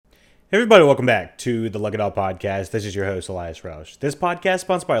Everybody, welcome back to the Look It All podcast. This is your host, Elias Roush. This podcast is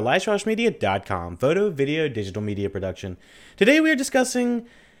sponsored by EliasRoushMedia.com, photo, video, digital media production. Today we are discussing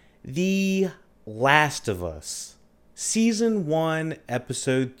The Last of Us, Season 1,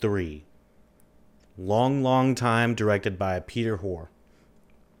 Episode 3. Long time, directed by Peter Hoare.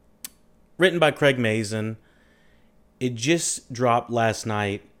 Written by Craig Mazin. It just dropped last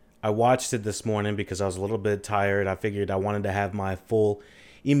night. I watched it this morning because I was a little bit tired. I figured I wanted to have my full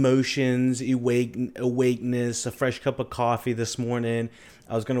emotions, awakeness, a fresh cup of coffee this morning.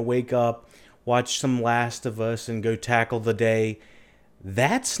 I was going to wake up, watch some Last of Us, and go tackle the day.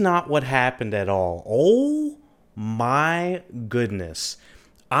 That's not what happened at all. Oh my goodness.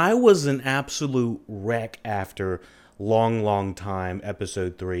 I was an absolute wreck after long time,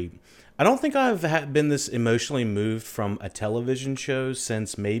 episode 3. I don't think I've been this emotionally moved from a television show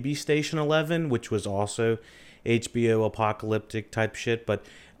since maybe Station 11, which was also HBO apocalyptic type shit. But,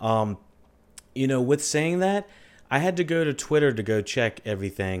 with saying that, I had to go to Twitter to go check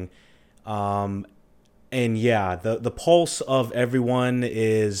everything. And yeah, the pulse of everyone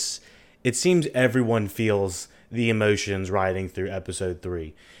is, it seems everyone feels the emotions riding through episode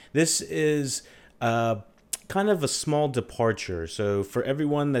 3. This is kind of a small departure. So for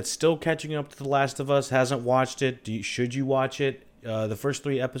everyone that's still catching up to The Last of Us, hasn't watched it, should you watch it? The first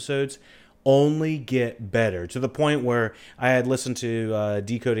 3 episodes only get better, to the point where I had listened to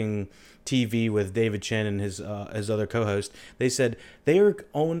Decoding TV with David Chen and his other co-host. They said they are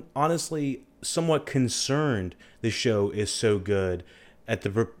honestly somewhat concerned the show is so good at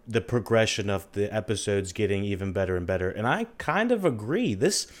the progression of the episodes getting even better and better. And I kind of agree.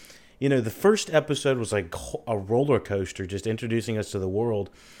 This, the first episode was like a roller coaster, just introducing us to the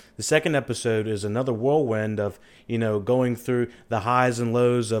world. The second episode is another whirlwind of, going through the highs and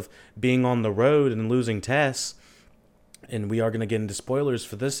lows of being on the road and losing Tess. And we are going to get into spoilers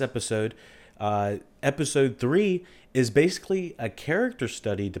for this episode. Episode 3 is basically a character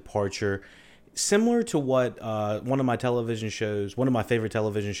study departure, similar to what one of my favorite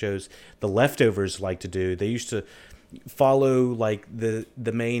television shows, The Leftovers, like to do. They used to follow like the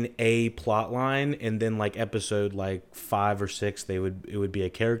main A plot line, and then like episode like 5 or 6 it would be a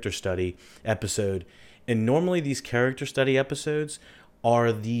character study episode. And normally these character study episodes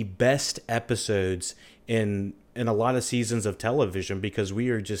are the best episodes in a lot of seasons of television, because we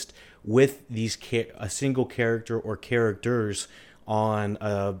are just with a single character or characters on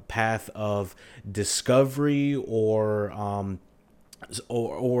a path of discovery or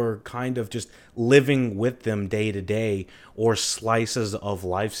kind of just living with them day to day, or slices of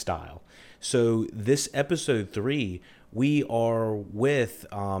lifestyle. So this episode 3, we are with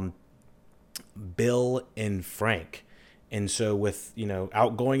Bill and Frank. And so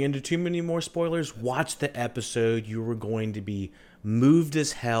without going into too many more spoilers, watch the episode. You were going to be moved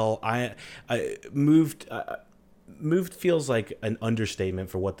as hell. I moved feels like an understatement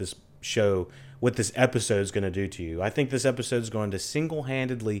for what this episode is going to do to you. I think this episode is going to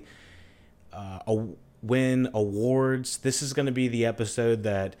single-handedly win awards. This is going to be the episode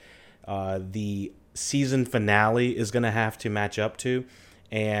that the season finale is going to have to match up to.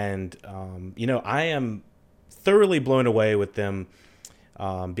 And, I am thoroughly blown away with them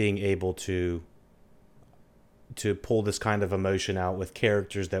being able to pull this kind of emotion out with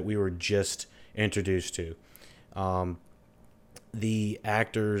characters that we were just introduced to. The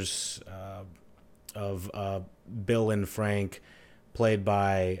actors of Bill and Frank, played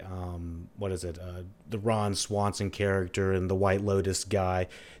by the Ron Swanson character and the White Lotus guy.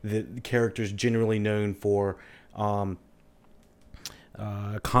 The characters generally known for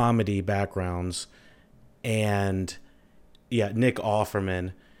comedy backgrounds, and Nick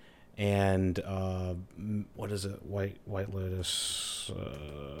Offerman and White Lotus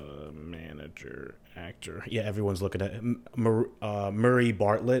manager actor. Yeah, everyone's looking at Murray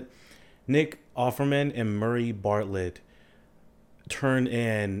Bartlett. Nick Offerman and Murray Bartlett turn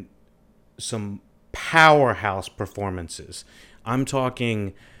in some powerhouse performances. I'm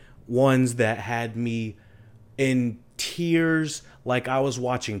talking ones that had me in tears like I was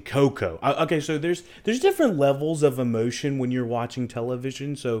watching Coco. Okay, so there's different levels of emotion when you're watching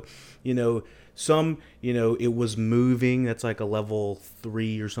television. So, some, it was moving. That's like a level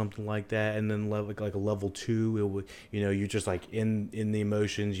 3 or something like that. And then like a level 2, it would, you're just like in the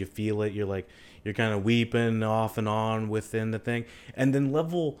emotions. You feel it. You're kind of weeping off and on within the thing. And then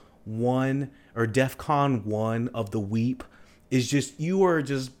level 1 or DEFCON 1 of the weep is just, you are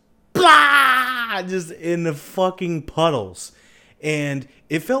just blah, just in the fucking puddles. And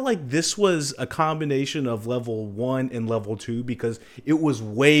it felt like this was a combination of level 1 and level 2, because it was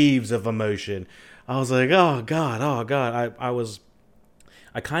waves of emotion. I was like, oh God.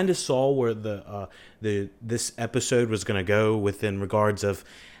 I kind of saw where the this episode was going to go within regards of,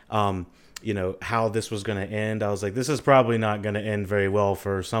 how this was going to end. I was like, this is probably not going to end very well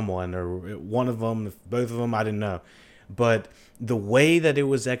for someone or one of them, if both of them, I didn't know. But the way that it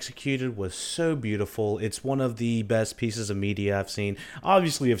was executed was so beautiful. It's one of the best pieces of media I've seen,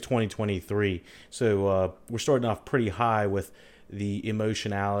 obviously of 2023. So we're starting off pretty high with the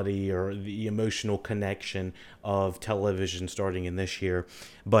emotionality or the emotional connection of television starting in this year.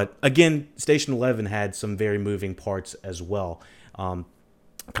 But again, Station 11 had some very moving parts as well.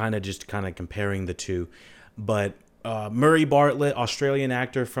 Kind of comparing the two. But Murray Bartlett, Australian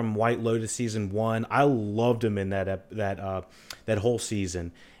actor from White Lotus season 1, I loved him in that whole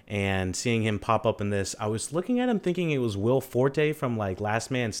season. And seeing him pop up in this, I was looking at him thinking it was Will Forte from like Last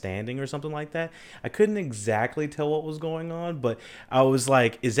Man Standing or something like that. I couldn't exactly tell what was going on, but I was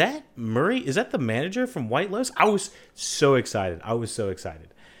like, is that Murray? Is that the manager from White Lotus? I was so excited.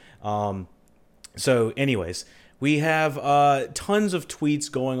 So anyways, we have tons of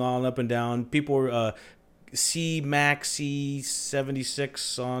tweets going on up and down. People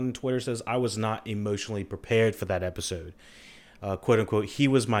CMaxi76 on Twitter says, I was not emotionally prepared for that episode. Quote unquote, he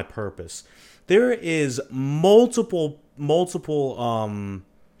was my purpose. There is multiple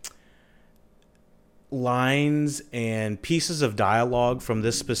lines and pieces of dialogue from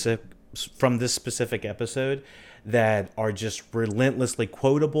this specific episode that are just relentlessly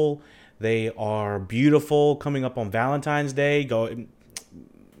quotable. They are beautiful. Coming up on Valentine's Day,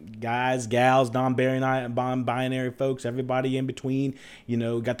 guys, gals, non-binary folks, everybody in between,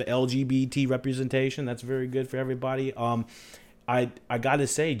 got the LGBT representation. That's very good for everybody. I gotta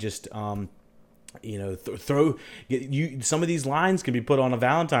say, just some of these lines can be put on a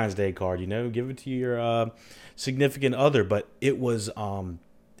Valentine's Day card. Give it to your significant other. But it was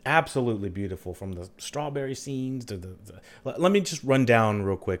absolutely beautiful, from the strawberry scenes to the. Let me just run down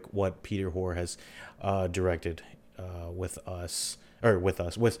real quick what Peter Hoare has directed with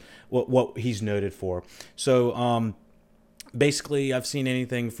what he's noted for. So basically, I've seen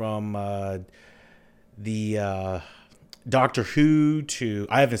anything from the Doctor Who to,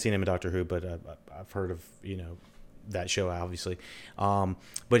 I haven't seen him in Doctor Who, but I've heard of that show, obviously.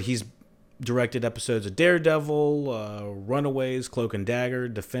 But he's directed episodes of Daredevil, Runaways, Cloak and Dagger,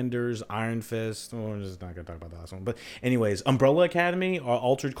 Defenders, Iron Fist. I'm just not gonna talk about the last one. But anyways, Umbrella Academy,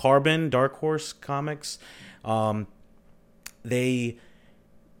 Altered Carbon, Dark Horse Comics.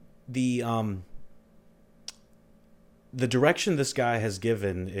 The direction this guy has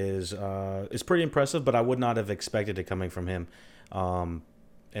given is pretty impressive, but I would not have expected it coming from him. And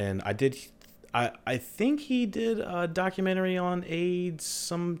I think he did a documentary on AIDS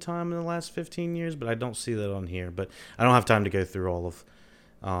sometime in the last 15 years, but I don't see that on here. But I don't have time to go through all of.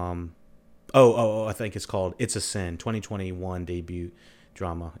 I think it's called "It's a Sin" 2021 debut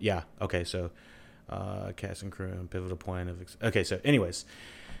drama. Yeah. Okay. So, cast and crew and pivotal point of. Okay. So, anyways,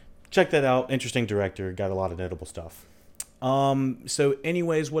 check that out. Interesting director. Got a lot of notable stuff. So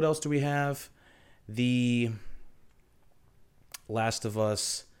anyways, what else do we have? The Last of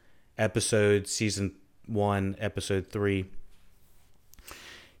Us episode, season 1, episode 3.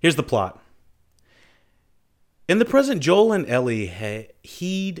 Here's the plot. In the present, Joel and Ellie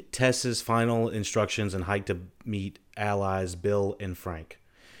heed Tess's final instructions and hike to meet allies Bill and Frank.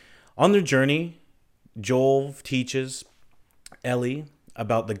 On their journey, Joel teaches Ellie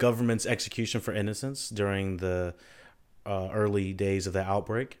about the government's execution for innocence during the early days of the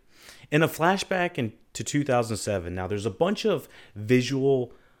outbreak. In a flashback to 2007, now there's a bunch of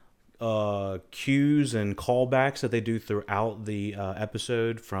visual cues and callbacks that they do throughout the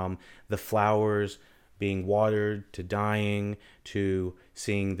episode, from the flowers being watered to dying to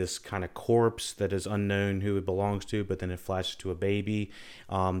seeing this kind of corpse that is unknown who it belongs to, but then it flashes to a baby.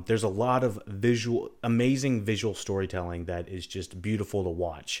 There's a lot of amazing visual storytelling that is just beautiful to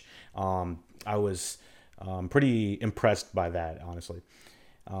watch. I was pretty impressed by that, honestly.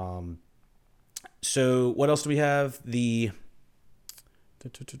 So what else do we have?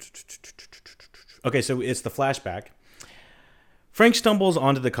 Okay, so it's the flashback. Frank stumbles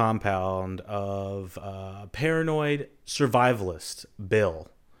onto the compound of paranoid survivalist Bill,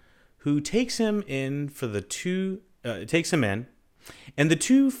 who takes him in, and the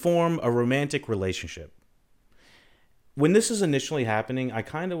two form a romantic relationship. When this is initially happening, I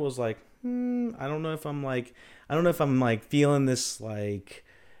kind of was like, I don't know if I'm feeling this like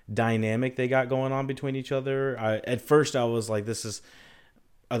dynamic they got going on between each other. At first I was like,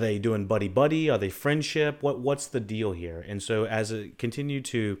 are they doing buddy? Are they friendship? What's the deal here? And so as it continued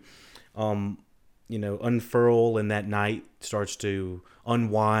to, unfurl, and that night starts to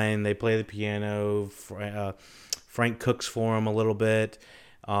unwind, they play the piano. Frank cooks for him a little bit.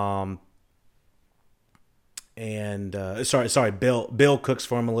 Um, and sorry, Bill cooks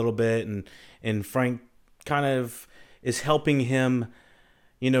for him a little bit, and Frank kind of is helping him,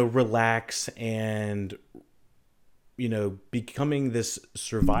 relax, and becoming this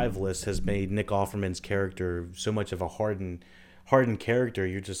survivalist has made Nick Offerman's character so much of a hardened character.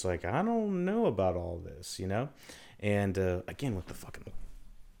 You're just like, I don't know about all this. And again, with the fucking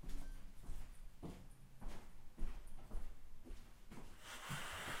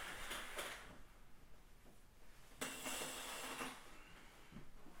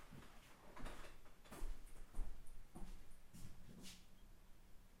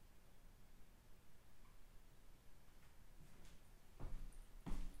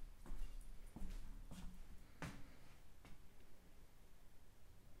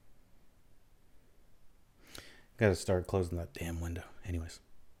gotta start closing that damn window. Anyways,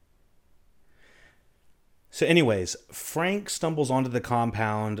 Frank stumbles onto the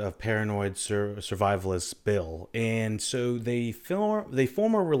compound of paranoid survivalist Bill, and so they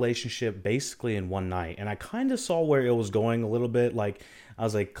form a relationship basically in one night. And I kind of saw where it was going a little bit. Like I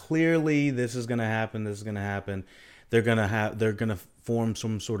was like, clearly this is gonna happen. This is gonna happen. They're gonna form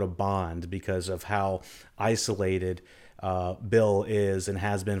some sort of bond because of how isolated Bill is and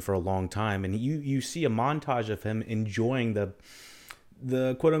has been for a long time. And you see a montage of him enjoying the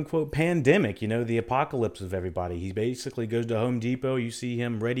quote unquote pandemic, the apocalypse of everybody. He basically goes to Home Depot. You see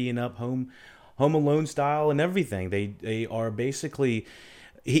him readying up Home Alone style and everything. They are basically,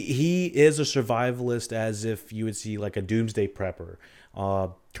 he is a survivalist, as if you would see like a doomsday prepper,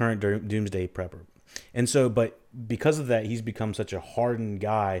 current doomsday prepper. And so, but because of that, he's become such a hardened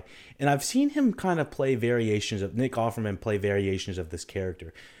guy. And I've seen him kind of play variations of Nick Offerman play variations of this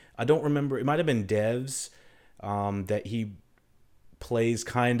character. I don't remember. It might have been Devs, that he plays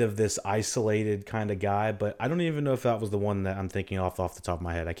kind of this isolated kind of guy, but I don't even know if that was the one that I'm thinking off the top of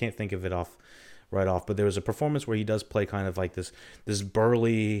my head. I can't think of it right off, but there was a performance where he does play kind of like this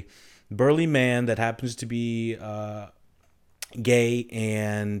burly man that happens to be gay,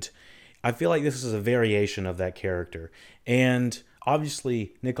 and I feel like this is a variation of that character. And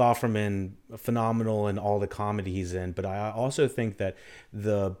obviously Nick Offerman, phenomenal in all the comedy he's in, but I also think that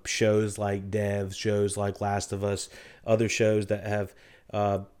the shows like Devs, shows like Last of Us, other shows that have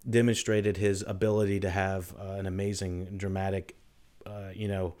demonstrated his ability to have an amazing dramatic,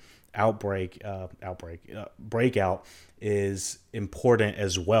 breakout is important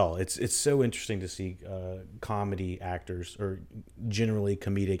as well. It's so interesting to see comedy actors, or generally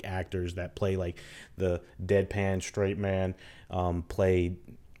comedic actors, that play like the deadpan straight man, play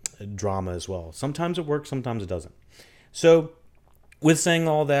drama as well. Sometimes it works, sometimes it doesn't. So with saying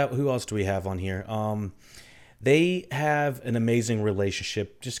all that, who else do we have on here? They have an amazing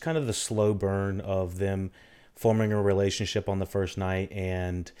relationship, just kind of the slow burn of them forming a relationship on the first night,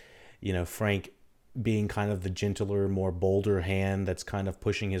 and Frank being kind of the gentler, more bolder hand that's kind of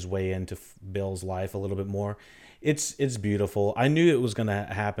pushing his way into Bill's life a little bit more. It's beautiful. I knew it was going to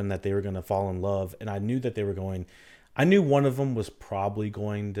happen, that they were going to fall in love, and I knew that I knew one of them was probably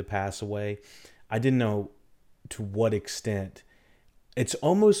going to pass away. I didn't know to what extent. It's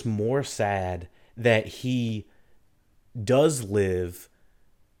almost more sad that he does live,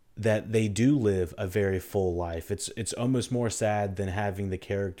 that they do live a very full life. It's almost more sad than having the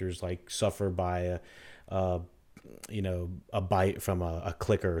characters like suffer by a bite from a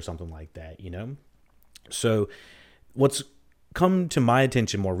clicker or something like that. So what's come to my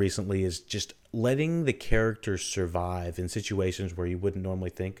attention more recently is just letting the characters survive in situations where you wouldn't normally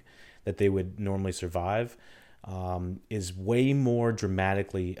think that they would normally survive, is way more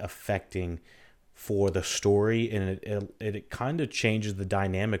dramatically affecting for the story, and it kind of changes the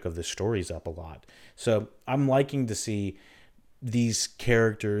dynamic of the stories up a lot. So I'm liking to see these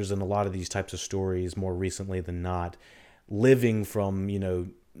characters and a lot of these types of stories more recently than not living from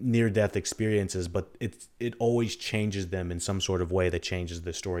near-death experiences, but it always changes them in some sort of way that changes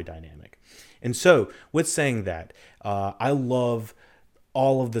the story dynamic. And so with saying that, I love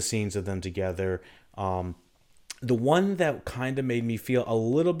all of the scenes of them together. The one that kind of made me feel a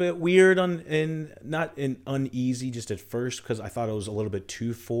little bit weird not uneasy just at first, because I thought it was a little bit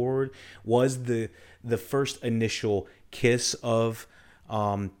too forward, was the first initial kiss of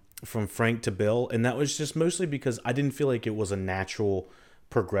from Frank to Bill, and that was just mostly because I didn't feel like it was a natural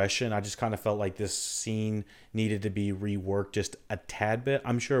progression. I just kind of felt like this scene needed to be reworked just a tad bit.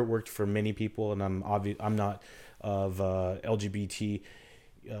 I'm sure it worked for many people, and I'm not of LGBT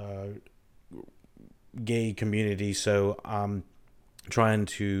gay community, so I'm trying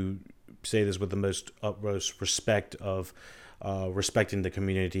to say this with the most utmost respect of respecting the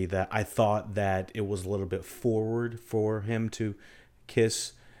community, that I thought that it was a little bit forward for him to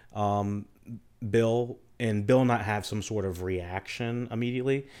kiss Bill, and Bill not have some sort of reaction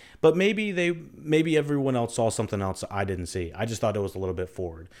immediately. But maybe everyone else saw something else I didn't see. I just thought it was a little bit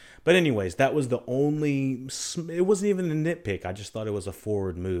forward. But anyways, that was the only. It wasn't even a nitpick. I just thought it was a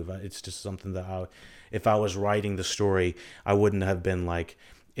forward move. It's just something that if I was writing the story, I wouldn't have been like,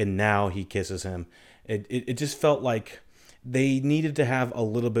 and now he kisses him. It just felt like they needed to have a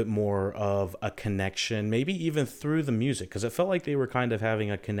little bit more of a connection, maybe even through the music, because it felt like they were kind of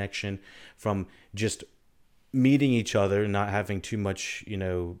having a connection from just meeting each other, not having too much,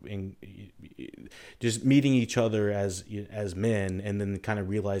 just meeting each other as men, and then kind of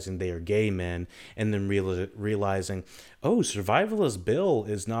realizing they are gay men, and then realizing, oh, Survivalist Bill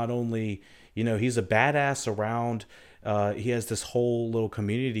is not only, he's a badass around. He has this whole little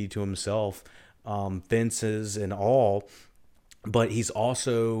community to himself, fences and all. But he's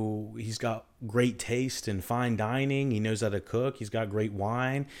got great taste in fine dining. He knows how to cook. He's got great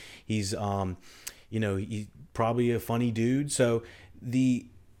wine. He's he's probably a funny dude. So I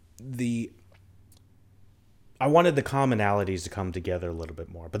wanted the commonalities to come together a little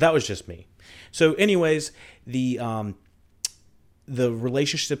bit more, but that was just me. So anyways, the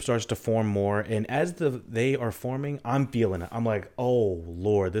relationship starts to form more, and as they are forming, I'm feeling it. I'm like, oh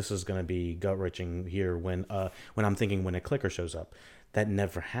Lord, this is gonna be gut wrenching here when I'm thinking when a clicker shows up. That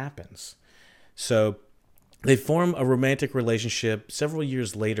never happens. So they form a romantic relationship. Several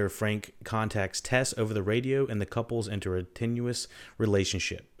years later, Frank contacts Tess over the radio, and the couples enter a tenuous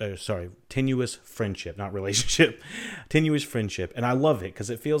friendship, not relationship, tenuous friendship. And I love it because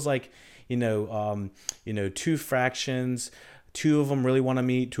it feels like, two fractions. Two of them really want to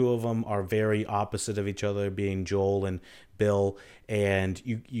meet. Two of them are very opposite of each other, being Joel and Bill. And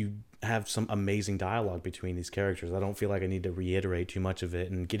you have some amazing dialogue between these characters. I don't feel like I need to reiterate too much of it.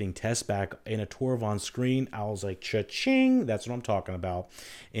 And getting Tess back in a Torv on screen, I was like, cha-ching, that's what I'm talking about.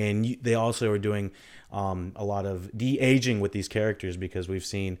 And they also are doing a lot of de-aging with these characters, because we've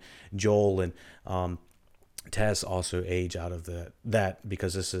seen Joel and Tess also age out of that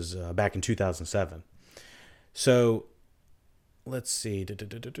because this is back in 2007. So let's see.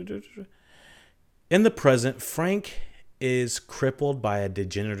 In the present, Frank is crippled by a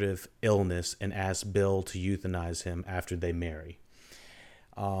degenerative illness and asks Bill to euthanize him after they marry.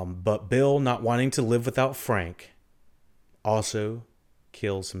 But Bill, not wanting to live without Frank, also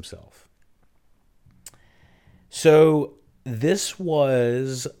kills himself. So this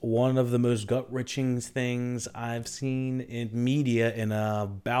was one of the most gut-wrenching things I've seen in media in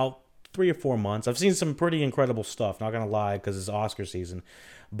about 3 or 4 months. I've seen some pretty incredible stuff, not gonna lie, because it's Oscar season.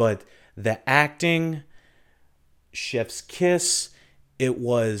 But the acting, chef's kiss, it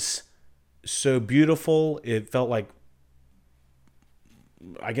was so beautiful. It felt like,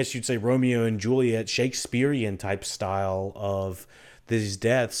 I guess you'd say, Romeo and Juliet, Shakespearean type style of these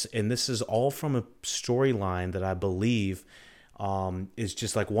deaths. And this is all from a storyline that I believe is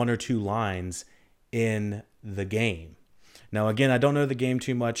just like 1 or 2 lines in the game. Now, again, I don't know the game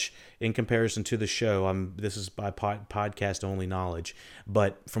too much in comparison to the show. This is by podcast only knowledge.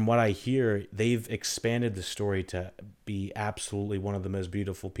 But from what I hear, they've expanded the story to be absolutely one of the most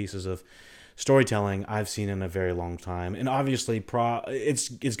beautiful pieces of storytelling I've seen in a very long time. And obviously,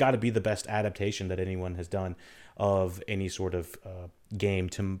 it's got to be the best adaptation that anyone has done of any sort of game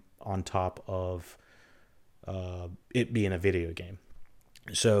on top of it being a video game.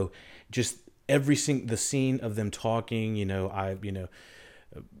 So just the scene of them talking,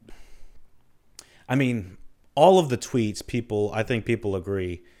 I mean, all of the tweets, I think people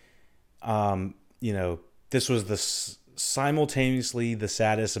agree, this was simultaneously the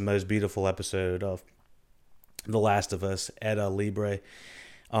saddest and most beautiful episode of The Last of Us. Etta Libre,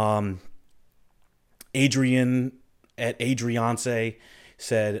 Adrian at Adriance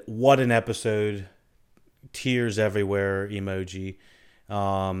said, "What an episode! Tears everywhere." Emoji.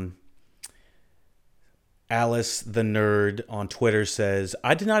 Alice the Nerd on Twitter says,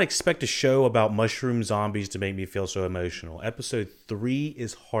 "I did not expect a show about mushroom zombies to make me feel so emotional. Episode 3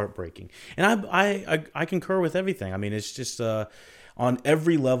 is heartbreaking." And I concur with everything. I mean, it's just on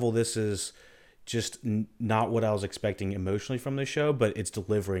every level, this is just not what I was expecting emotionally from the show, but it's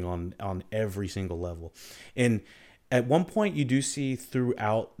delivering on every single level. And at one point, you do see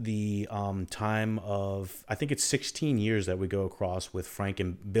throughout the time of, I think it's 16 years that we go across with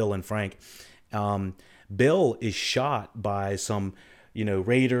Bill and Frank. Bill is shot by some,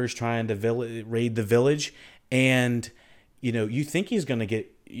 raiders trying to raid the village, and you think he's gonna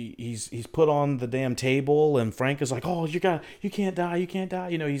he's put on the damn table, and Frank is like, "Oh, you can't die.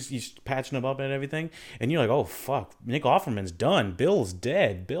 He's patching him up and everything, and you're like, "Oh fuck, Nick Offerman's done. Bill's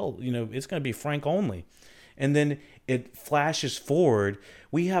dead. Bill, it's gonna be Frank only." And then it flashes forward.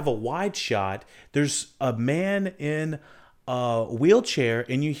 We have a wide shot. There's a man in a wheelchair,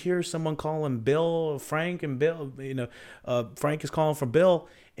 and you hear someone calling Bill, Frank, and Bill. Frank is calling for Bill,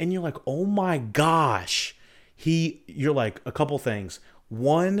 and you're like, oh my gosh. You're like, a couple things.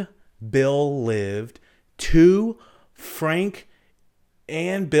 One, Bill lived. Two, Frank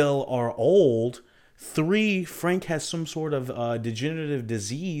and Bill are old. Three, Frank has some sort of degenerative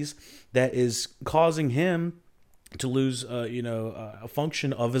disease that is causing him to lose, a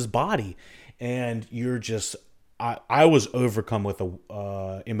function of his body. And you're just, I was overcome with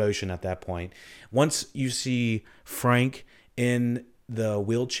emotion at that point. Once you see Frank in the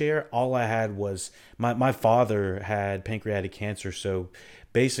wheelchair, all I had was my father had pancreatic cancer, so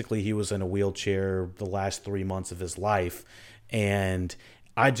basically he was in a wheelchair the last 3 months of his life, and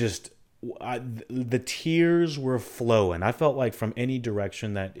the tears were flowing. I felt like from any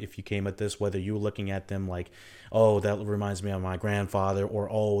direction that if you came at this, whether you were looking at them like, oh, that reminds me of my grandfather, or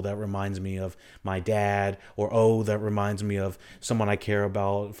oh, that reminds me of my dad, or oh, that reminds me of someone I care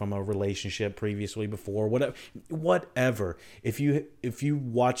about from a relationship previously before, whatever. If you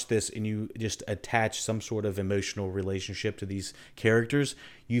watch this and you just attach some sort of emotional relationship to these characters,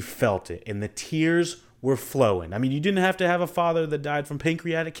 you felt it, and the tears were flowing. I mean, you didn't have to have a father that died from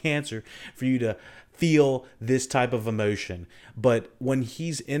pancreatic cancer for you to feel this type of emotion. But when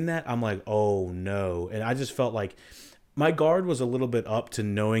he's in that, I'm like, oh no. And I just felt like my guard was a little bit up to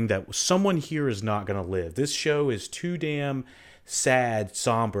knowing that someone here is not going to live. This show is too damn sad,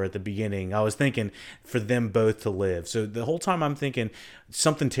 somber at the beginning. I was thinking for them both to live. So the whole time I'm thinking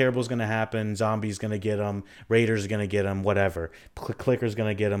something terrible is going to happen. Zombie's going to get them. Raiders are going to get them. Whatever. Clicker's going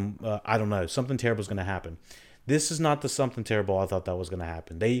to get them. I don't know. Something terrible is going to happen. This is not the something terrible I thought that was going to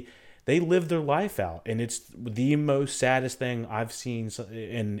happen. They live their life out, and it's the most saddest thing I've seen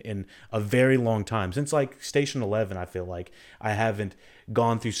in a very long time. Since like Station 11, I feel like I haven't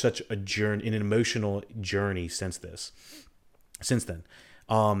gone through such a journey, an emotional journey since then.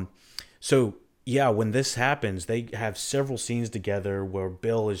 So yeah, when this happens, they have several scenes together where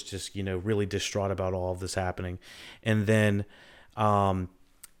Bill is just, really distraught about all of this happening. And then let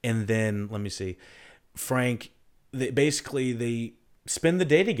me see, Frank, they spend the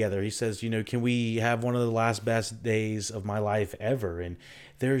day together. He says, can we have one of the last best days of my life ever? And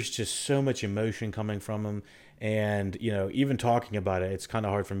there's just so much emotion coming from him. And, even talking about it, it's kind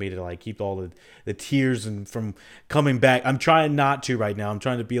of hard for me to like keep all the tears and from coming back. I'm trying not to right now. I'm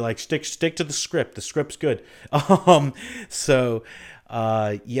trying to be like, stick to the script. The script's good.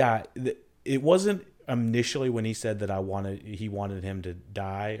 It wasn't initially when he said that he wanted him to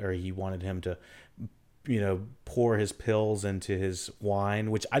die, or he wanted him to, pour his pills into his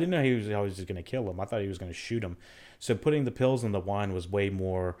wine, which I didn't know he was just going to kill him. I thought he was going to shoot him. So putting the pills in the wine was way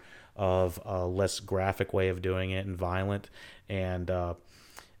more of a less graphic way of doing it and violent. And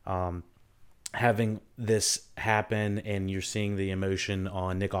having this happen, and you're seeing the emotion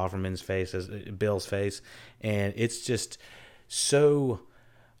on Nick Offerman's face, as Bill's face, and it's just so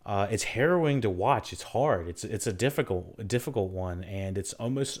it's harrowing to watch. It's hard. It's a difficult one, and it's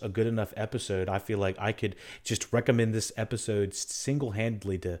almost a good enough episode. I feel like I could just recommend this episode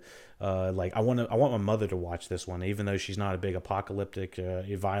single-handedly to I want my mother to watch this one, even though she's not a big apocalyptic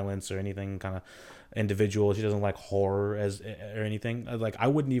violence or anything kind of individual. She doesn't like horror or anything. Like, I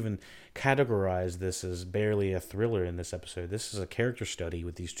wouldn't even categorize this as barely a thriller in this episode. This is a character study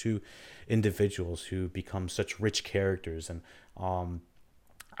with these two individuals who become such rich characters, and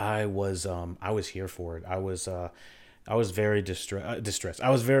I was here for it. I was very distressed. I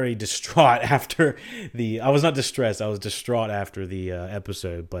was very distraught after I was not distressed. I was distraught after the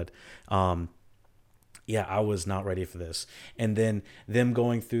episode. But I was not ready for this. And then them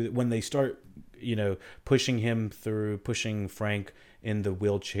going through, when they start, pushing Frank in the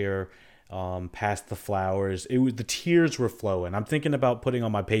wheelchair past the flowers. The tears were flowing. I'm thinking about putting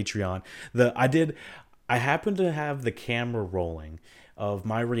on my Patreon. I happened to have the camera rolling of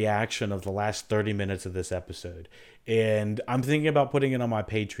my reaction of the last 30 minutes of this episode, and I'm thinking about putting it on my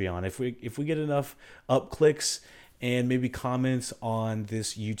Patreon. If we get enough up clicks and maybe comments on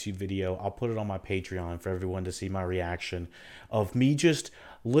this YouTube video, I'll put it on my Patreon for everyone to see my reaction of me just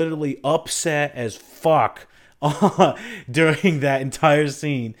literally upset as fuck during that entire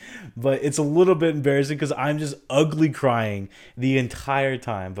scene. But it's a little bit embarrassing because I'm just ugly crying the entire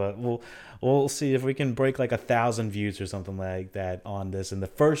time. But we'll see if we can break like 1,000 views or something like that on this in the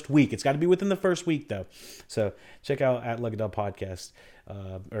first week. It's got to be within the first week though. So check out at Look It Up Podcast,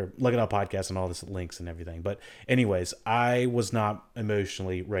 or Look It Up Podcast, and all this links and everything. But anyways, I was not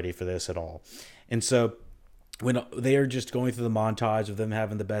emotionally ready for this at all. And so when they are just going through the montage of them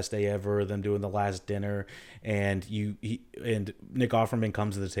having the best day ever, them doing the last dinner, and and Nick Offerman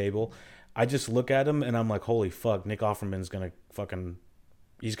comes to the table, I just look at him and I'm like, holy fuck, Nick Offerman's gonna fucking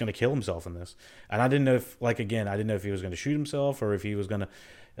he's gonna kill himself in this. And I didn't know if like again, I didn't know if he was gonna shoot himself or if he was gonna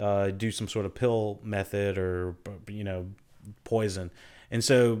do some sort of pill method or poison. And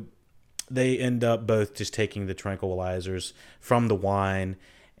so they end up both just taking the tranquilizers from the wine,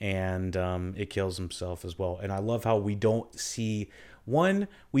 and it kills himself as well. And I love how we don't see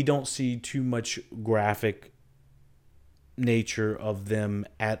too much graphic nature of them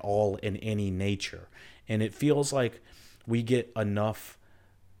at all in any nature, and it feels like we get enough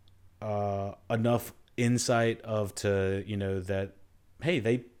insight of to that hey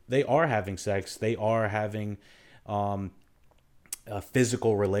they are having sex, they are having um a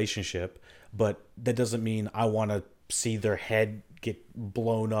physical relationship, but that doesn't mean I want to see their head get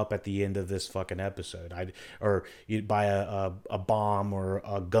blown up at the end of this fucking episode. Or you by a bomb or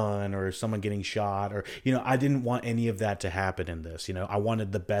a gun or someone getting shot, or I didn't want any of that to happen in this. I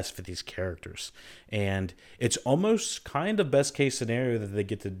wanted the best for these characters, and it's almost kind of best case scenario that they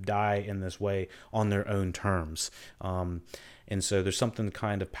get to die in this way on their own terms. And so there's something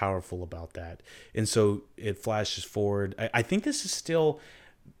kind of powerful about that. And so it flashes forward. I think this is still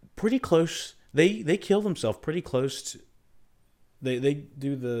pretty close. They kill themselves pretty close to, they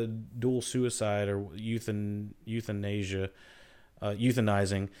do the dual suicide or euthanasia,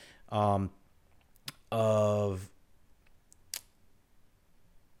 euthanizing of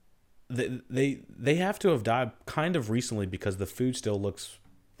they have to have died kind of recently because the food still looks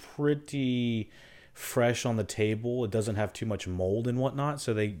pretty fresh on the table. It doesn't have too much mold and whatnot,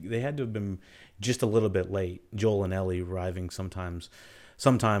 so they had to have been just a little bit late. Joel and Ellie arriving sometime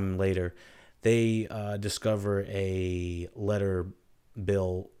later. They discover a letter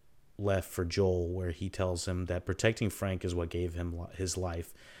Bill left for Joel where he tells him that protecting Frank is what gave him his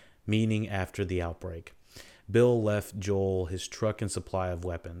life, meaning after the outbreak. Bill left Joel his truck and supply of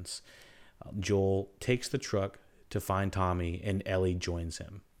weapons. Joel takes the truck to find Tommy, and Ellie joins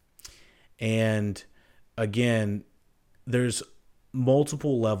him. And again, there's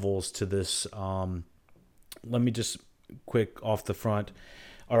multiple levels to this. Let me just quick off the front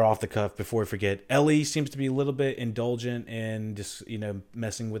or off the cuff before I forget. Ellie seems to be a little bit indulgent in just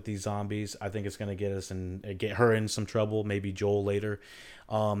messing with these zombies. I think it's going to get her in some trouble. Maybe Joel later.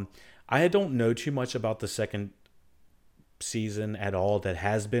 I don't know too much about the second season at all that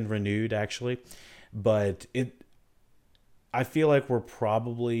has been renewed actually, but I feel like we're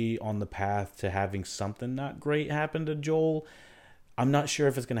probably on the path to having something not great happen to Joel. I'm not sure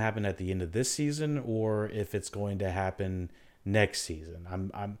if it's going to happen at the end of this season or if it's going to happen next season.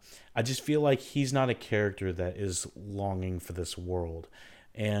 I just feel like he's not a character that is longing for this world.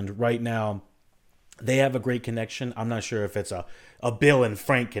 And right now they have a great connection. I'm not sure if it's a Bill and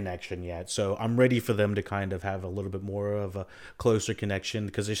Frank connection yet. So I'm ready for them to kind of have a little bit more of a closer connection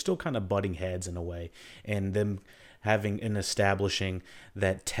because they're still kind of butting heads in a way. And them having and establishing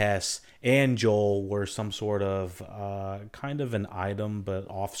that Tess and Joel were some sort of kind of an item, but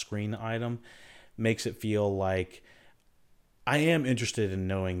off-screen item, makes it feel like I am interested in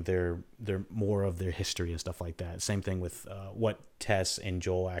knowing their more of their history and stuff like that. Same thing with what Tess and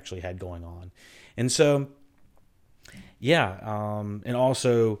Joel actually had going on, and so yeah, and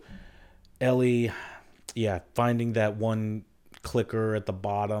also Ellie, yeah, finding that one clicker at the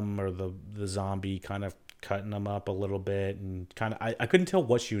bottom or the zombie kind of cutting them up a little bit and kind of I couldn't tell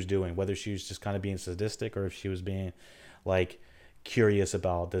what she was doing, whether she was just kind of being sadistic or if she was being like curious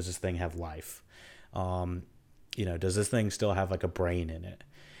about does this thing have life, does this thing still have like a brain in it.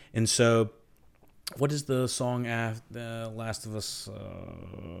 And so what is the song after Last of Us,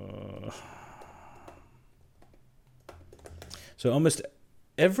 so almost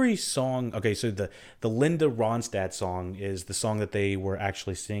every song. Okay, so the Linda Ronstadt song is the song that they were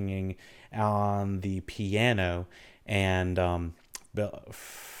actually singing on the piano, and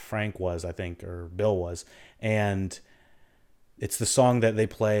Frank was, I think, or Bill was, and it's the song that they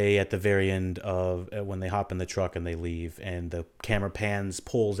play at the very end of when they hop in the truck and they leave, and the camera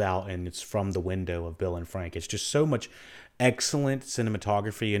pulls out, and it's from the window of Bill and Frank. It's just so much excellent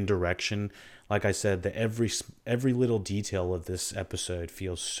cinematography and direction. Like I said, that every little detail of this episode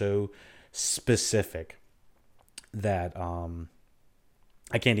feels so specific that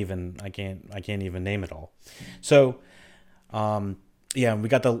I can't even name it all. So yeah, we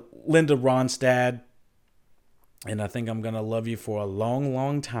got the Linda Ronstadt, and I think I'm gonna love you for a long,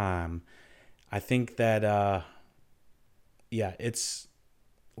 long time. I think that yeah, it's,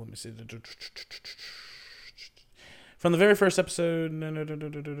 let me see, From the very first episode,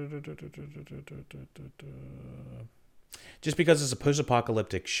 just because it's a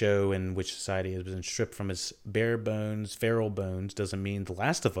post-apocalyptic show in which society has been stripped from its bare bones, feral bones, doesn't mean The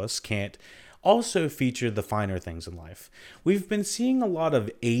Last of Us can't also feature the finer things in life. We've been seeing a lot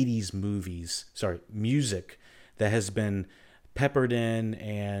of 80s music that has been peppered in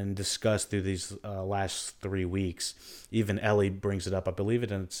and discussed through these last 3 weeks. Even Ellie brings it up. I believe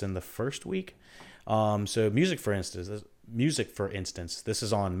it's in the first week. So music, for instance, this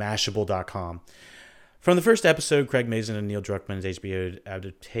is on Mashable.com. From the first episode, Craig Mazin and Neil Druckmann's HBO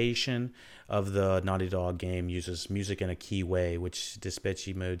adaptation of the Naughty Dog game uses music in a key way, which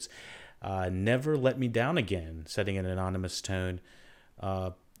dispatchy modes Never Let Me Down Again, setting an anonymous tone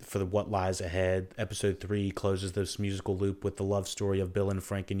for what lies ahead. Episode 3 closes this musical loop with the love story of Bill and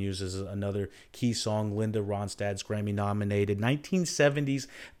Frank and uses another key song, Linda Ronstadt's Grammy-nominated 1970s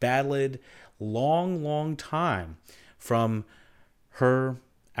ballad Long, Long Time from her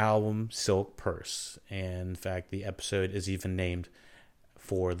album Silk Purse. And in fact, the episode is even named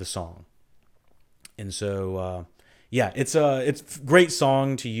for the song. And so, it's a great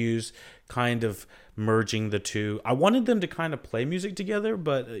song to use, kind of merging the two. I wanted them to kind of play music together,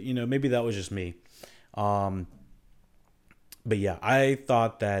 but maybe that was just me. But yeah, I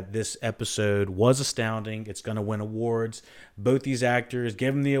thought that this episode was astounding. It's going to win awards. Both these actors,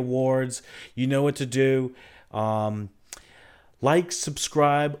 give them the awards. You know what to do. Like,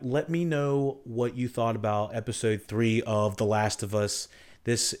 subscribe. Let me know what you thought about episode 3 of The Last of Us.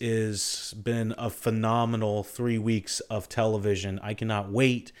 This has been a phenomenal 3 weeks of television. I cannot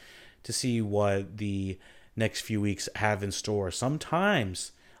wait to see what the next few weeks have in store.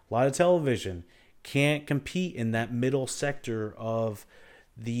 Sometimes a lot of television can't compete in that middle sector of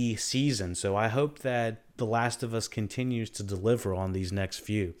the season. So I hope that The Last of Us continues to deliver on these next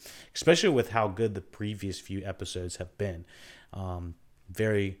few, especially with how good the previous few episodes have been.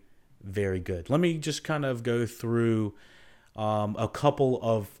 Very, very good. Let me just kind of go through a couple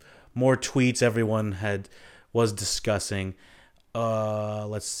of more tweets everyone was discussing.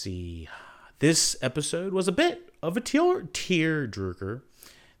 Let's see. This episode was a bit of a tearjerker.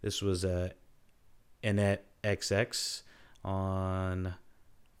 This was Annette XX on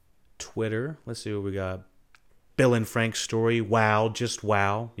Twitter. Let's see what we got. Bill and Frank's story. Wow, just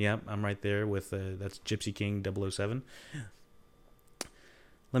wow. Yep, I'm right there with that's Gypsy King 007.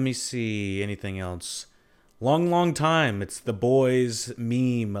 Let me see anything else. Long, long time. It's the boys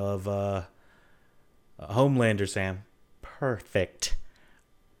meme of Homelander Sam. Perfect.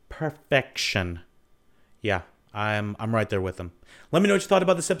 Perfection. Yeah, I'm right there with them. Let me know what you thought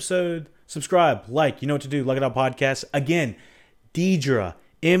about this episode. Subscribe, like, you know what to do. Lug It Out Podcast. Again, Deidre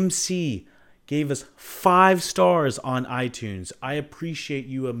MC gave us 5 stars on iTunes. I appreciate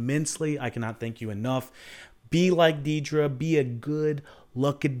you immensely. I cannot thank you enough. Be like Deidre. Be a good,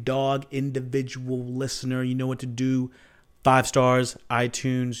 lucky dog, individual listener. You know what to do. 5 stars,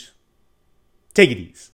 iTunes. Take it easy.